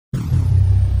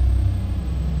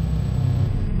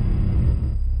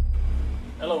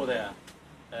Hello there.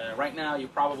 Right now you're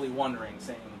probably wondering,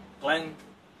 saying, Glenn,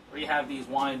 what do you have these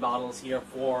wine bottles here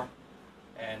for?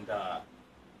 And a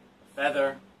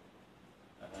feather,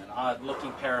 an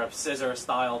odd-looking pair of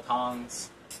scissor-style tongs,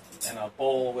 and a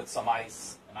bowl with some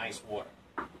ice and ice water.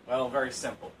 Well, very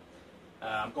simple.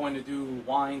 I'm going to do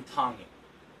wine tonging.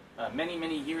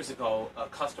 Many years ago, a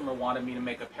customer wanted me to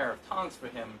make a pair of tongs for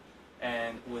him,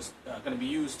 and it was going to be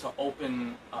used to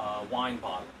open a wine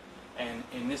bottle. And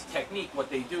in this technique, what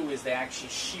they do is they actually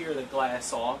shear the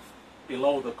glass off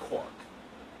below the cork.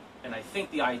 And I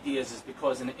think the idea is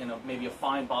because in maybe a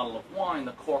fine bottle of wine,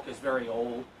 the cork is very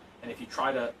old, and if you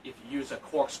use a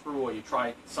corkscrew or you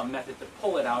try some method to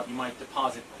pull it out, you might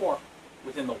deposit cork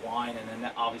within the wine, and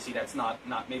then obviously that's not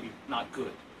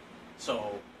good.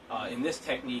 So in this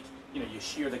technique, you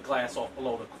shear the glass off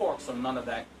below the cork, so none of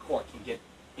that cork can get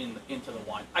into the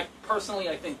wine. Personally,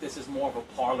 I think this is more of a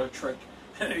parlor trick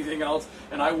than anything else,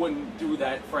 and I wouldn't do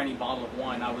that for any bottle of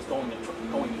wine I was going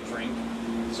to drink.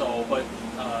 So, but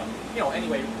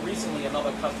anyway, recently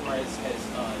another customer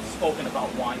has spoken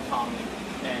about wine tonging,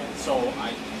 and so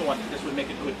I thought this would make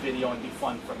a good video and be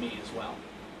fun for me as well.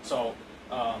 So,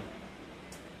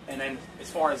 and then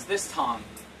as far as this tong,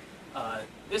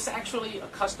 this actually a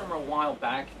customer a while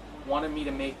back wanted me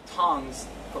to make tongs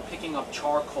for picking up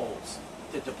charcoals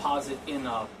to deposit in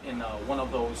one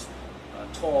of those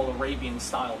tall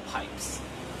Arabian-style pipes.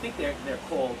 I think they're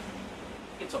called.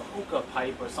 It's a hookah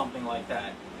pipe or something like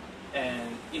that.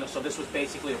 And so this was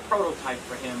basically a prototype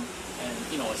for him,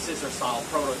 and a scissor-style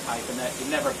prototype, and that it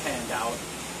never panned out.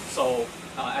 So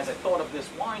as I thought of this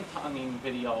wine tonging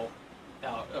video,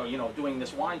 or doing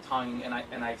this wine tonging, and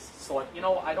I thought,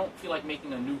 I don't feel like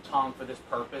making a new tong for this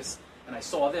purpose. And I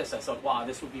saw this, I thought, wow,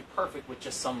 this would be perfect with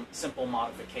just some simple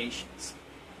modifications.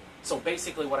 So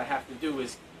basically, what I have to do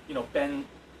is, bend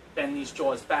these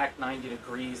jaws back 90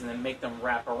 degrees and then make them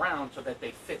wrap around so that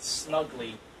they fit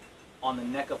snugly on the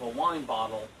neck of a wine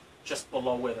bottle just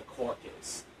below where the cork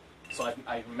is. So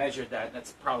I measured that, and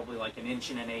that's probably like 1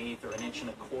 1/8 or 1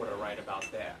 1/4 right about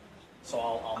there. So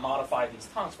I'll modify these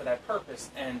tongs for that purpose.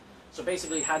 And so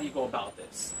basically, how do you go about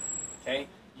this? Okay,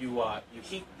 you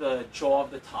heat the jaw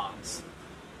of the tongs,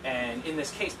 and in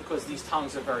this case, because these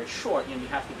tongs are very short, you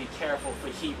have to be careful for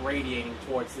heat radiating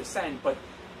towards this end, but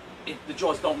the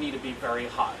jaws don't need to be very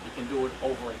hot. You can do it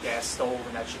over a gas stove,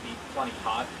 and that should be plenty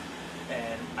hot.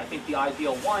 And I think the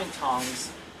ideal wine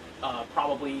tongs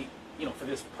probably, for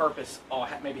this purpose,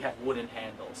 maybe have wooden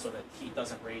handles so that heat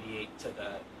doesn't radiate to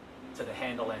the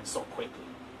handle end so quickly.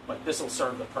 But this will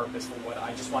serve the purpose for what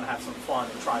I just want to have some fun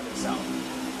and try this out.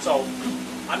 So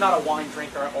I'm not a wine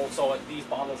drinker. Also, these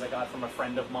bottles I got from a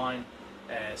friend of mine.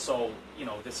 So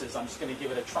I'm just going to give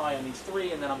it a try on these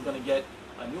 3, and then I'm going to get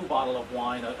a new bottle of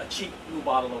wine, a cheap new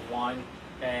bottle of wine,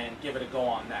 and give it a go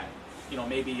on that.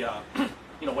 Maybe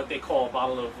what they call a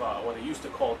bottle of what they used to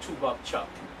call $2 chuck.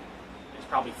 It's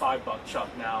probably $5 chuck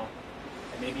now,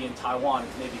 and maybe in Taiwan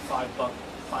it's maybe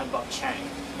 $5 chang.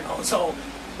 So,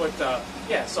 but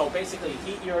yeah. So basically,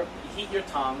 heat your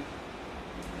tong,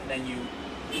 and then you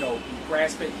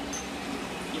grasp it,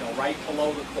 right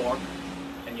below the cork,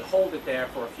 and you hold it there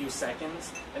for a few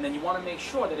seconds, and then you want to make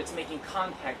sure that it's making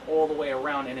contact all the way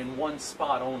around and in one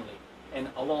spot only, and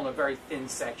along a very thin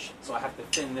section. So I have to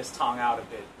thin this tong out a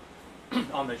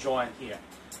bit on the jaw end here.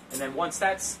 And then once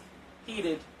that's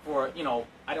heated for,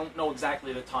 I don't know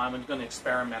exactly the time, I'm going to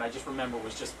experiment. I just remember it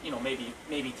was just,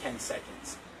 maybe 10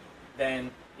 seconds.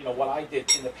 Then, what I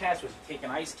did in the past was you take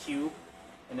an ice cube,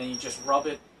 and then you just rub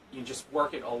it, you just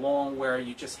work it along where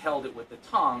you just held it with the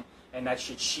tong, and that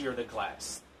should shear the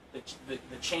glass.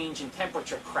 The change in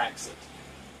temperature cracks it,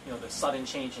 the sudden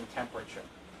change in temperature.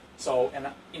 So, and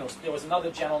there was another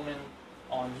gentleman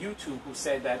on YouTube who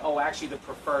said that, actually the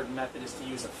preferred method is to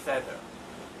use a feather,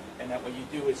 and that what you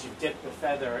do is you dip the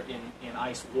feather in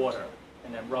ice water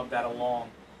and then rub that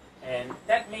along, and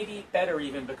that may be better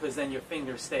even because then your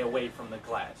fingers stay away from the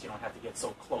glass. You don't have to get so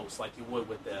close like you would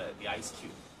with the ice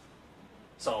cube.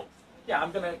 So yeah,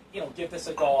 I'm gonna give this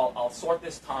a go. I'll sort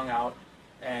this tong out,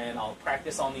 and I'll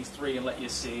practice on these 3 and let you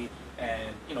see.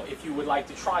 And if you would like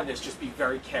to try this, just be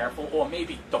very careful, or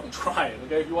maybe don't try it.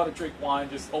 Okay, if you want to drink wine,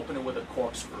 just open it with a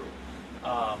corkscrew.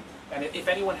 And if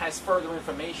anyone has further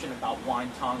information about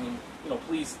wine tonging,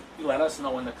 please let us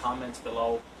know in the comments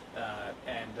below.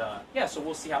 Yeah, so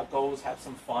we'll see how it goes. Have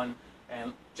some fun.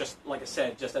 And just like I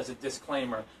said, just as a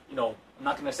disclaimer, I'm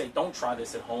not going to say don't try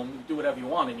this at home. Do whatever you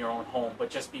want in your own home, but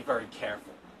just be very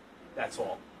careful. That's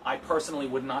all. I personally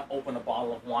would not open a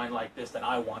bottle of wine like this that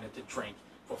I wanted to drink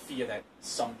for fear that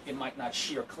it might not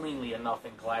shear cleanly enough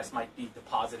and glass might be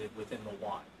deposited within the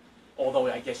wine. although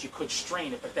I guess you could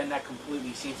strain it, but then that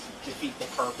completely seems to defeat the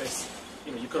purpose.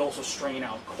 You know, you could also strain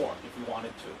out cork if you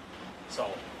wanted to. So,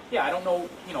 yeah, I don't know,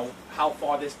 you know, how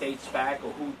far this dates back,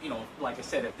 or who, you know, like I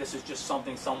said, if this is just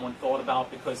something someone thought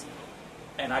about, because,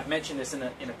 and I've mentioned this in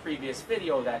a previous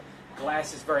video, that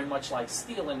glass is very much like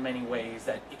steel in many ways,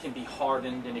 that it can be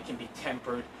hardened and it can be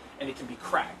tempered and it can be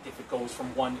cracked if it goes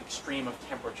from one extreme of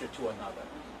temperature to another.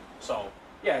 So,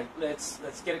 yeah, let's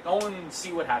get it going and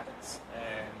see what happens.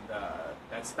 And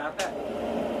that's about that.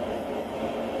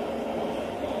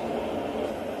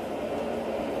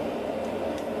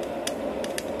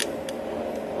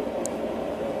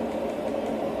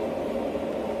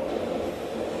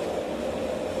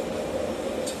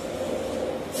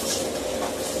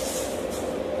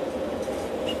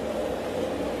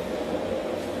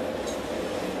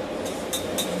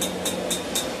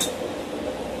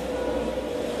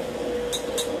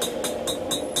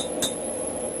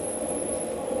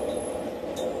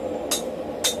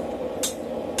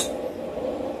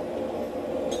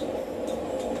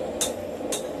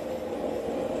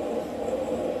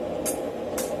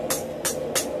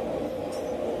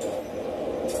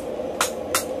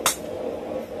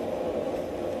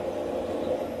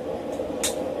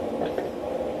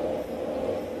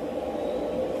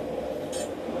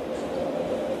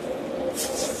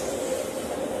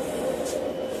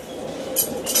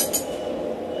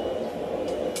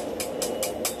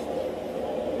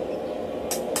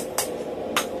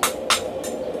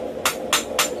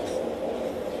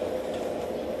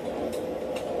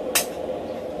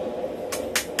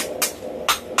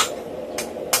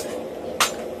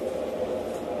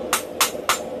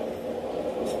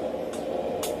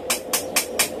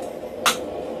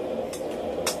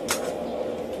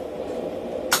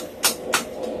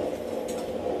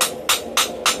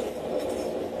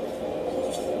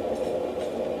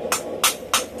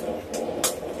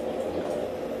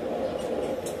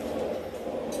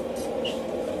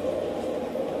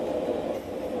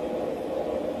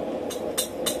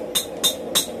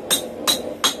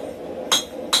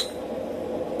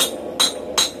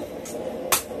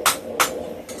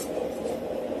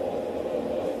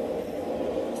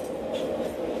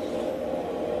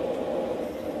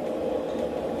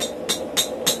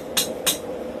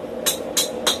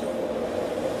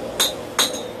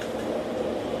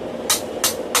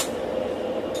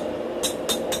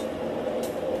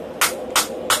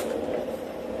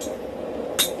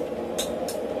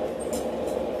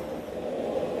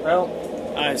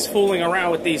 Well, I was fooling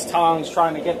around with these tongs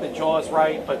trying to get the jaws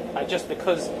right, but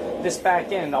because this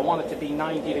back end, I want it to be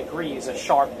 90 degrees, a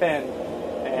sharp bend,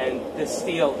 and this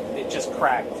steel, it just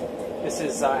cracked. This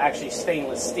is actually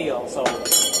stainless steel, so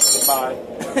goodbye.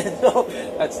 So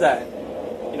that's that.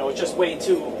 You know, it's just way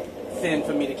too thin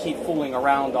for me to keep fooling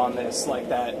around on this like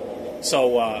that.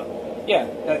 So, yeah,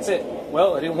 that's it.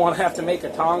 Well, I didn't want to have to make a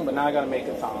tong, but now I got to make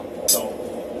a tong. So,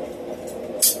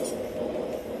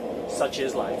 such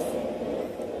is life.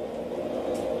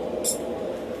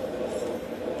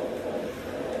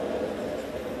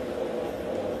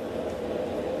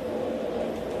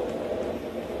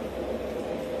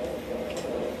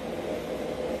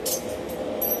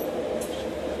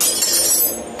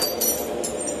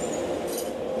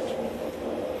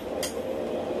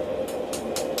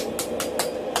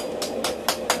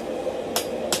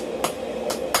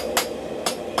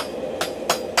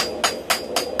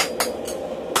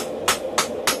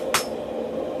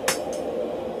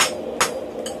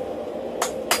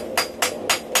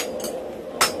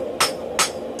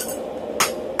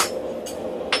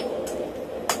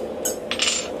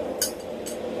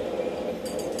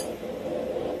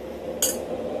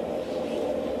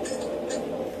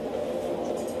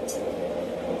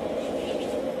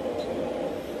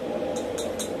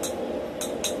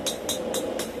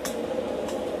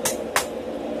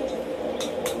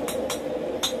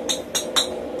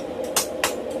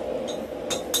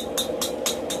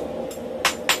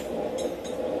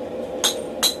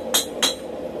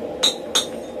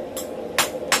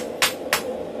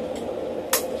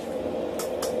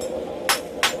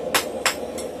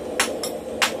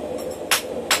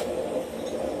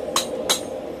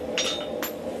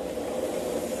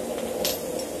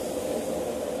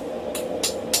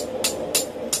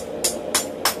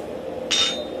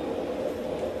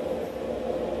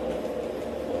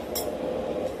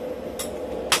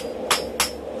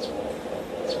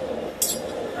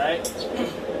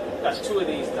 Got 2 of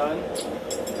these done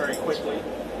very quickly.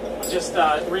 I'm just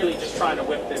really just trying to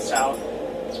whip this out.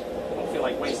 I don't feel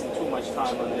like wasting too much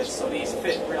time on this. So these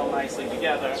fit real nicely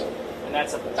together, and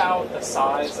that's about the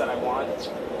size that I want.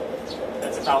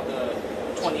 That's about the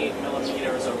 28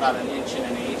 millimeters, or about 1 1/8 inches.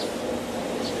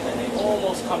 and they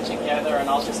almost come together, and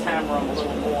I'll just hammer them a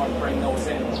little more and bring those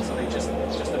in so they just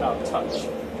about touch.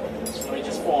 So they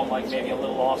just form like maybe a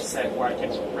little offset where I can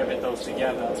rivet those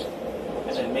together.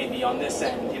 And then maybe on this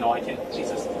end, you know, I can,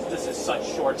 this is such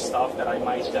short stuff that I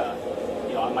might, you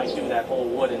know, I might do that whole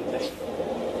wooden thing,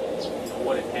 you know,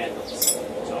 wooden handles.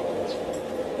 So,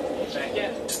 back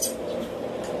in.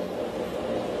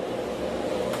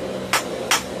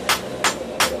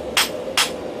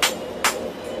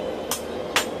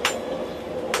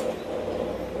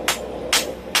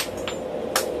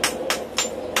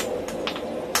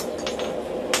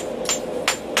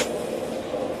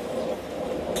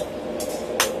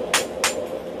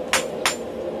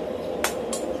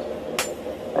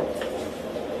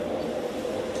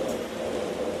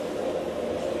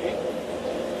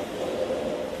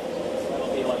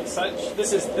 Such.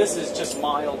 This is just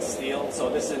mild steel, so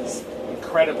this is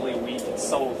incredibly weak. It's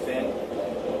so thin.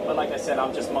 But like I said,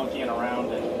 I'm just monkeying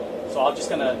around, and so I'm just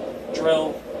gonna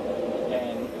drill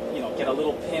and, you know, get a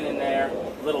little pin in there,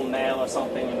 a little nail or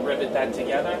something, and rivet that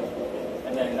together,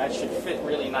 and then that should fit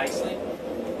really nicely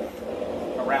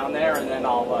around there. And then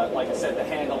I'll, like I said, the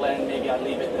handle end, maybe I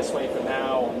leave it this way for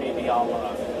now, or maybe I'll,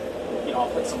 you know,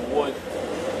 I'll put some wood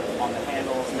on the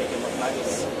handles, make it look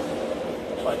nice.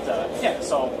 But yeah,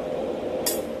 so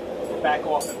back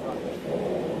off and run.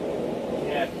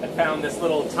 Yeah, I found this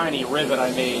little tiny rivet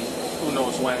I made, who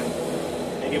knows when,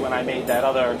 maybe when I made that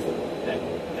other,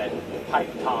 that pipe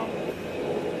tong.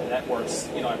 That works,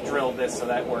 you know, I've drilled this, so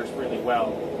that works really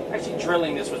well. Actually,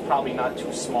 drilling this was probably not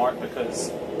too smart because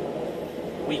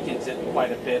it weakens it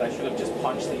quite a bit. I should have just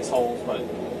punched these holes, but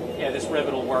yeah, this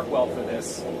rivet will work well for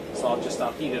this. So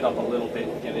I'll heat it up a little bit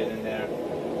and get it in there.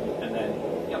 And then,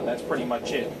 you know, that's pretty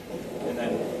much it. And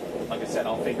then, like I said,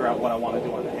 I'll figure out what I want to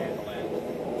do on the handle end.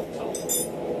 So.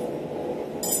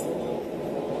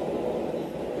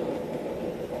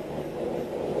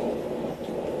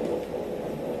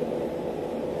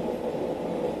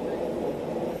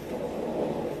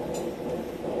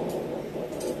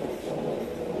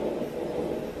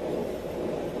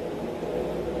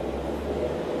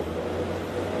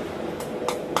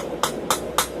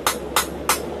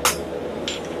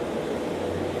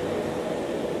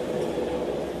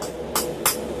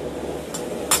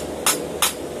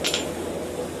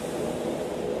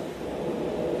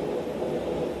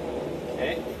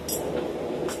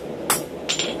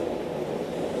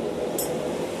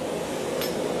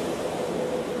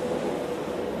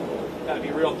 Gotta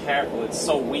be real careful. It's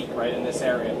so weak right in this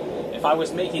area. If I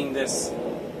was making this,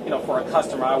 you know, for a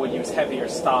customer, I would use heavier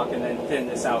stock and then thin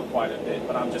this out quite a bit.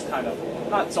 But I'm just kind of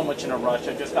not so much in a rush.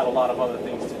 I've just got a lot of other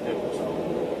things to do.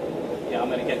 So yeah, I'm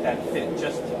gonna get that fit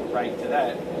just right to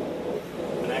that.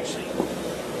 And actually,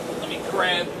 let me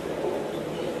grab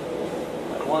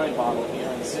my wine bottle here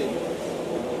and see.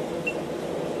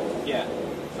 Yeah,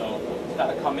 so it's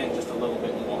got to come in just a little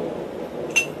bit more.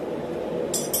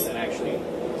 And actually, I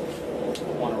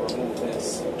want to remove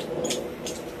this.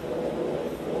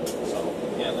 So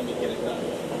yeah, let me get it done.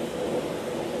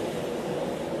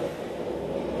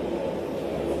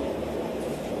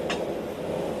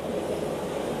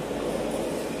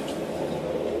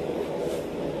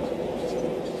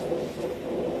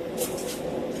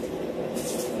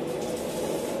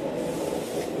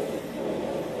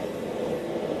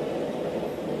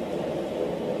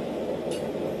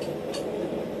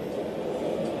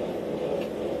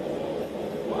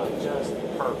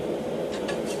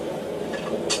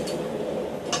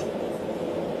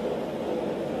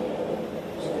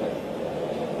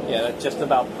 Yeah, that's just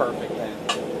about perfect then.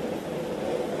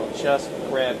 We'll just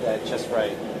grab that just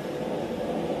right.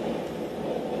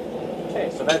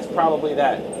 Okay, so that's probably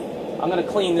that. I'm going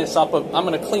to clean this up. I'm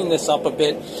going to clean this up a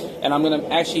bit, and I'm going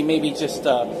to actually maybe just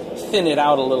thin it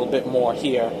out a little bit more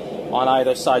here on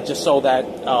either side, just so that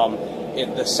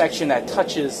the section that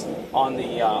touches on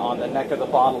the neck of the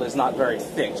bottle is not very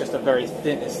thick, just a very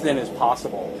thin, as thin as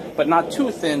possible, but not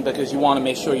too thin because you want to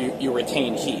make sure you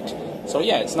retain heat. So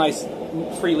yeah, it's nice,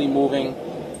 freely moving,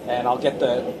 and I'll get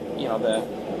the the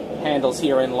handles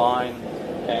here in line,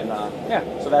 and yeah,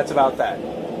 so that's about that.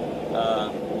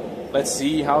 Let's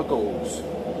see how it goes.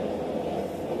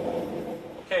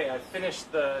 Okay, I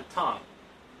finished the tong,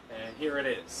 and here it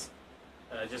is.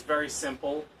 Just very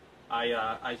simple.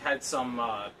 I had some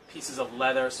pieces of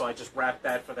leather, so I just wrapped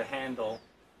that for the handle,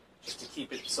 just to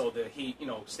keep it so the heat,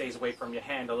 stays away from your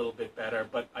hand a little bit better.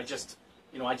 But I just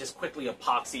quickly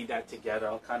epoxied that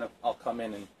together. I'll come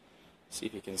in and see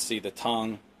if you can see the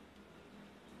tong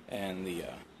and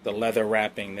the leather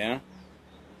wrapping there.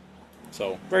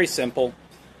 So very simple.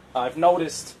 I've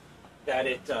noticed that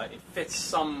it fits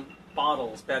some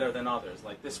bottles better than others.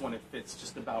 Like this one, it fits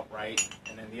just about right,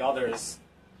 and then the others,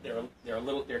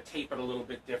 they're tapered a little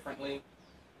bit differently.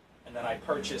 And then I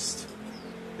purchased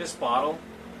this bottle,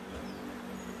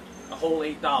 a whole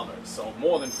 $8, so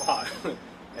more than $5.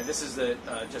 And this is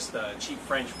just a cheap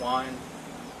French wine,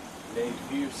 Les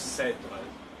Vieux Cèdres,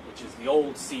 which is the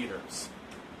old cedars.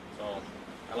 So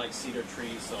I like cedar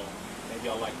trees, so maybe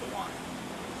I'll like the wine.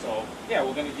 So yeah,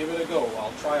 we're gonna give it a go.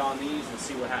 I'll try on these and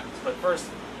see what happens. But first,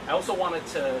 I also wanted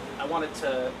to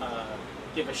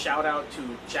give a shout out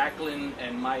to Jacqueline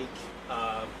and Mike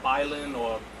Bylan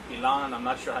or Bilan. I'm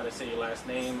not sure how to say your last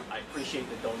name. I appreciate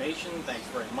the donation. Thanks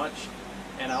very much.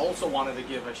 And I also wanted to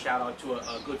give a shout out to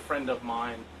a good friend of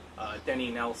mine, Denny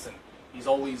Nelson. He's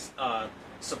always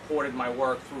supported my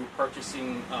work through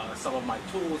purchasing some of my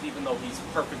tools, even though he's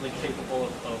perfectly capable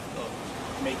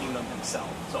of making them himself.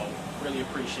 So really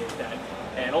appreciate that.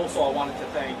 And also I wanted to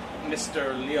thank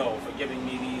Mr. Liu for giving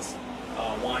me these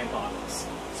wine bottles.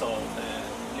 So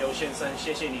Liu 先生，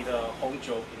谢谢你的红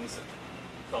酒评审.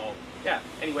 So yeah,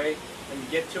 anyway, let me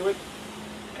get to it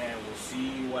and we'll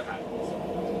see what happens.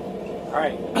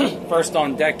 Alright, first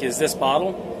on deck is this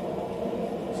bottle.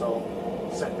 So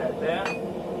set that there.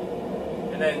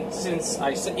 And then since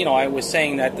I was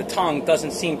saying that the tongue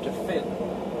doesn't seem to fit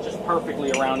just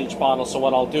perfectly around each bottle, so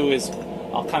what I'll do is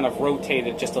I'll kind of rotate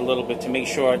it just a little bit to make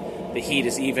sure the heat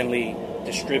is evenly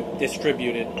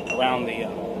distributed around the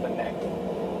neck.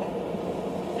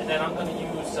 And then I'm going to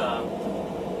use,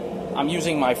 I'm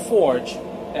using my forge,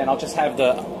 and I'll just have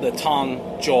the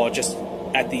tong jaw just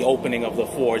at the opening of the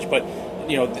forge. But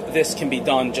this can be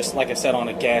done just like I said on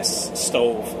a gas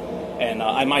stove, and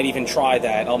I might even try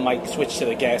that. I might switch to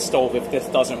the gas stove if this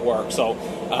doesn't work. So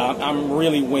I'm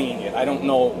really winging it. I don't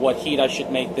know what heat I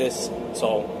should make this,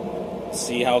 so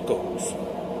see how it goes.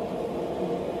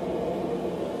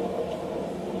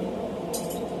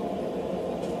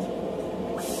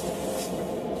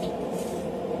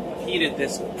 I've heated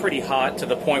this pretty hot to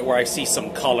the point where I see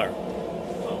some color.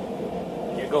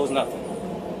 So here goes nothing.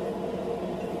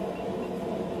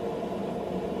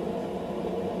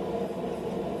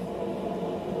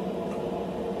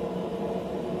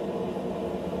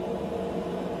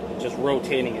 Just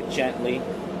rotating it gently,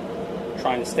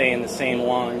 trying to stay in the same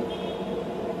line.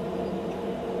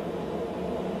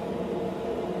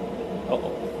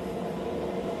 Uh-oh.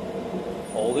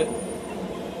 Hold it.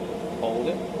 Hold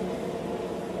it.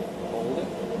 Hold it.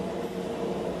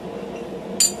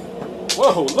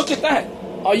 Whoa, look at that!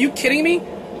 Are you kidding me?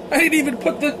 I didn't even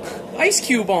put the ice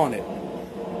cube on it.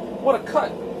 What a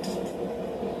cut.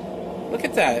 Look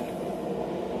at that.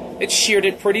 It sheared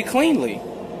it pretty cleanly.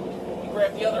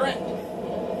 Grab the other end.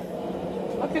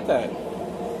 Look at that.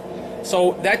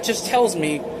 So that just tells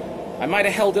me I might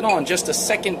have held it on just a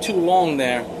second too long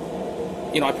there.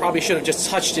 I probably should have just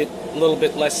touched it a little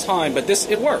bit less time, but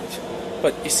it worked.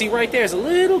 But you see right there's a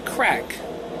little crack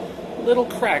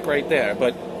right there,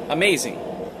 but amazing.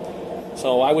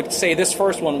 So I would say this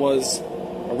first one was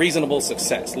a reasonable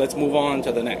success. Let's move on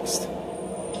to the next.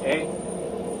 Okay,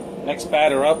 next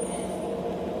batter up.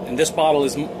 And this bottle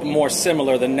is more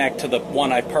similar, the neck, to the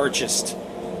one I purchased,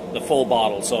 the full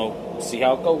bottle. So, see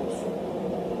how it goes.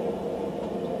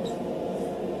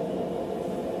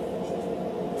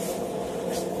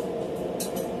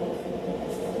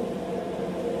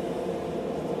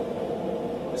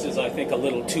 This is, I think, a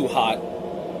little too hot.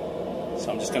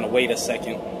 So I'm just going to wait a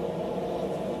second.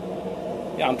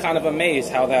 Yeah, I'm kind of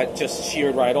amazed how that just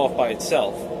sheared right off by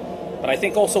itself. But I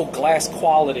think also glass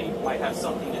quality might have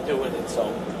something to do with it.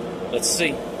 So let's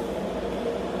see.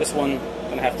 This one, I'm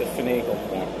going to have to finagle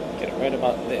more. Get it right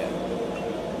about there.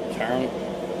 Turn.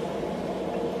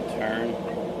 Turn.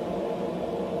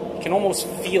 You can almost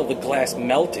feel the glass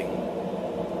melting.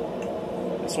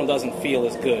 This one doesn't feel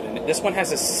as good. And this one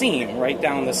has a seam right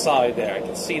down the side there. I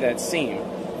can see that seam.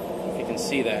 If you can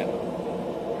see that.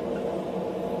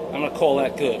 I'm going to call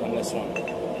that good on this one.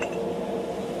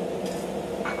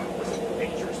 This is the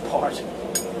dangerous part.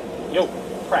 Yo,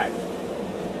 cracked.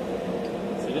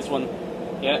 See this one?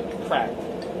 Yeah, cracked.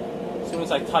 As soon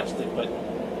as I touched it, but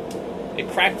it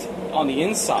cracked on the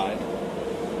inside.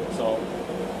 So,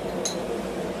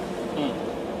 let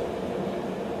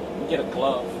me get a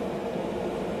glove.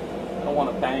 I don't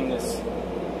want to bang this.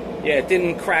 Yeah, it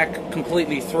didn't crack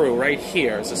completely through. Right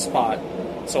here is a spot.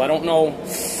 So I don't know.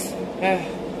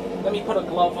 Let me put a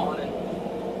glove on it.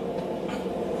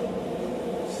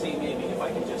 See maybe if I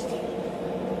can just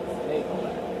enable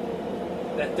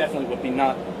that. That definitely would be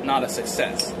not a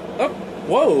success. Oh,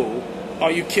 whoa!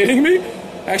 Are you kidding me?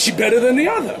 Actually better than the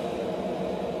other.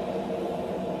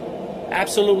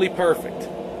 Absolutely perfect.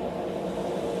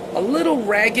 a little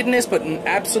raggedness, but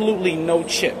absolutely no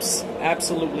chips.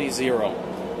 Absolutely zero.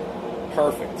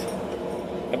 Perfect.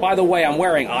 And by the way, I'm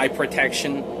wearing eye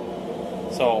protection.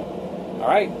 So,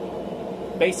 alright.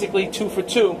 Basically 2 for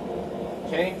 2.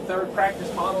 Okay, third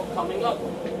practice model coming up.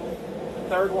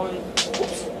 Third one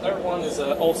is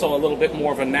also a little bit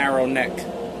more of a narrow neck.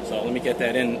 So let me get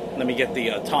that in. Let me get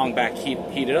the tong back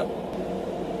heated up.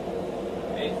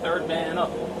 Okay, third man up.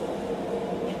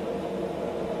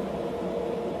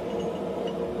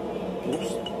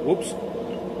 Whoops.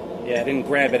 Yeah, I didn't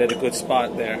grab it at a good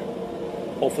spot there.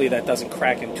 Hopefully that doesn't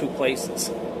crack in 2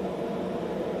 places.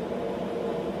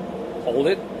 Hold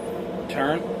it,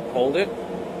 turn, hold it,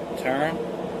 turn,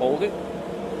 hold it,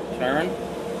 turn,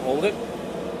 hold it,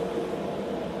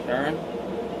 turn.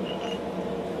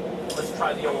 Let's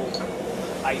try the old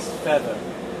ice feather.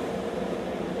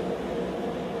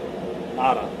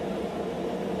 Nada.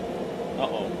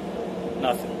 Uh-oh.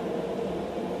 Nothing.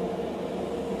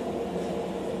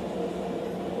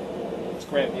 Let's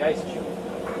grab the ice cube.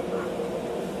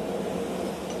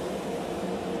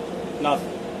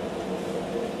 Nothing.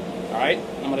 Alright,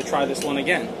 I'm going to try this one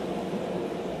again.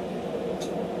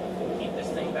 Keep this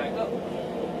thing back up.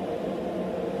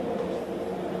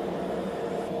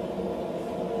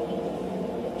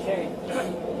 Okay.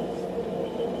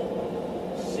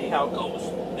 See how it goes.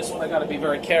 This one I got to be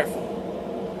very careful.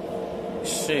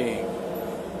 Let's see.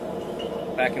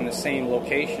 Back in the same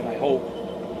location, I hope.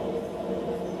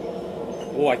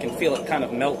 Oh, I can feel it kind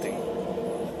of melting.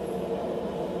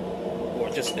 Or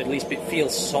just at least it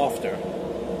feels softer.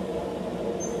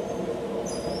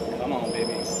 Come on,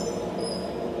 baby.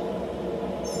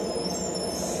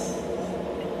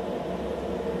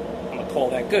 I'm gonna call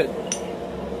that good.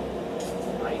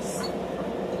 Nice.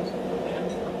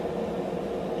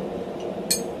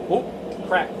 Oh,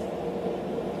 cracked.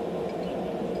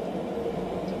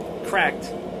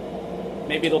 Cracked.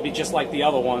 Maybe it'll be just like the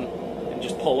other one and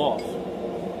just pull off.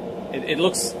 It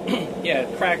looks, yeah,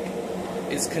 crack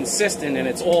is consistent and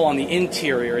it's all on the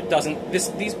interior. It doesn't,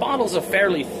 these bottles are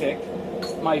fairly thick.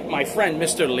 My friend,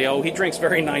 Mr. Leo, he drinks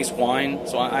very nice wine,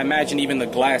 so I imagine even the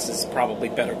glass is probably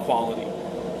better quality.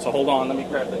 So hold on, let me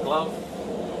grab the glove.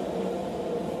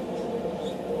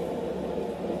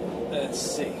 Let's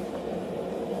see.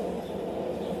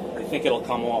 I think it'll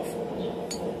come off.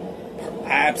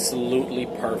 Absolutely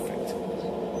perfect.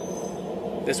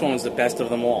 This one was the best of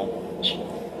them all.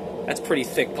 That's pretty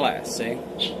thick glass, see?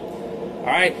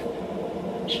 Alright.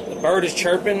 The bird is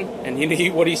chirping, and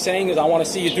what he's saying is, I want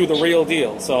to see you do the real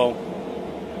deal. So,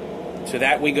 to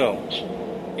that we go.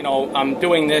 You know, I'm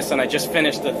doing this, and I just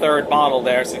finished the third bottle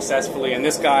there successfully, and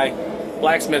this guy,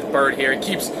 Blacksmith Bird here, he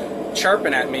keeps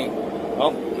chirping at me.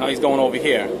 Well, now he's going over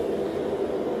here.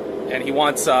 And he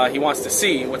wants to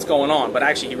see what's going on, but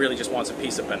actually he really just wants a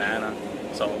piece of banana.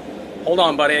 So, hold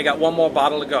on, buddy, I got one more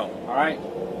bottle to go. Alright?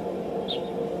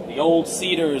 The old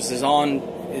Cedars is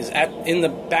in the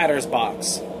batter's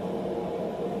box.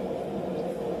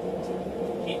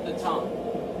 Keep the tongue.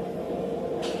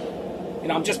 You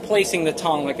know, I'm just placing the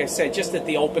tongue, like I said, just at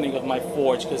the opening of my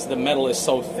forge because the metal is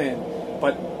so thin.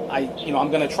 But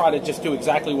I'm going to try to just do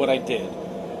exactly what I did.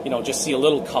 You know, just see a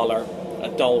little color, a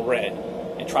dull red,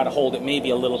 and try to hold it maybe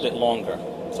a little bit longer.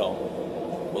 So,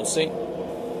 we'll see.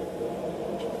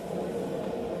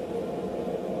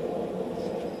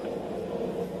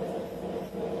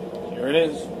 Here it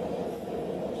is.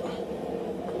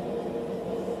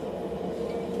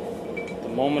 The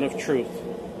moment of truth.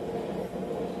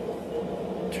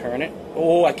 Turn it.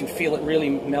 Oh, I can feel it really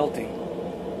melting.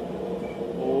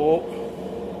 Oh.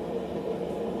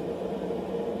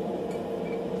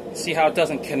 See how it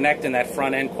doesn't connect in that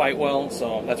front end quite well?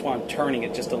 So that's why I'm turning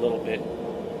it just a little bit.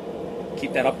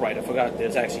 Keep that upright. I forgot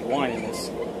there's actually wine in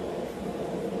this.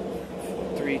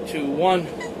 3, 2, 1.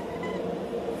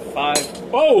 5.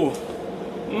 Oh!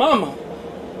 Mama!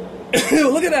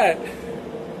 Look at that!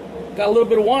 Got a little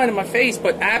bit of wine in my face,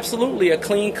 but absolutely a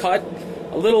clean cut.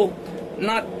 A little,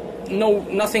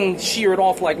 nothing sheared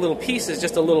off like little pieces,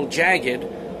 just a little jagged.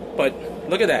 But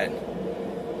look at that.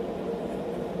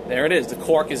 There it is. The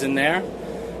cork is in there.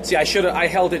 See, I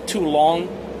held it too long.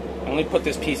 Let me put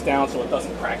this piece down so it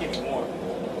doesn't crack anymore.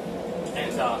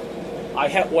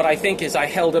 And what I think is I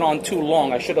held it on too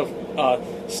long. I should have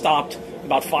stopped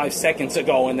about 5 seconds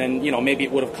ago, and then maybe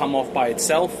it would have come off by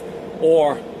itself,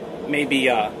 or maybe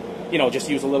just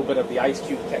use a little bit of the ice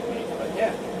cube technique. But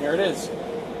yeah, here it is.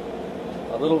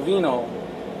 A little vino.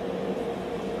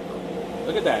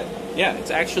 Look at that. Yeah,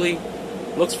 it's actually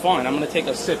looks fine. I'm gonna take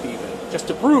a sip even. Just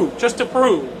to prove.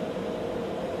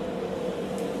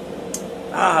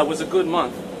 Ah, it was a good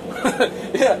month.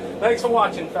 Yeah, thanks for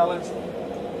watching, fellas.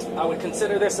 I would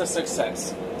consider this a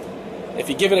success. If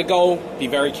you give it a go, be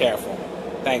very careful.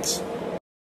 Thanks.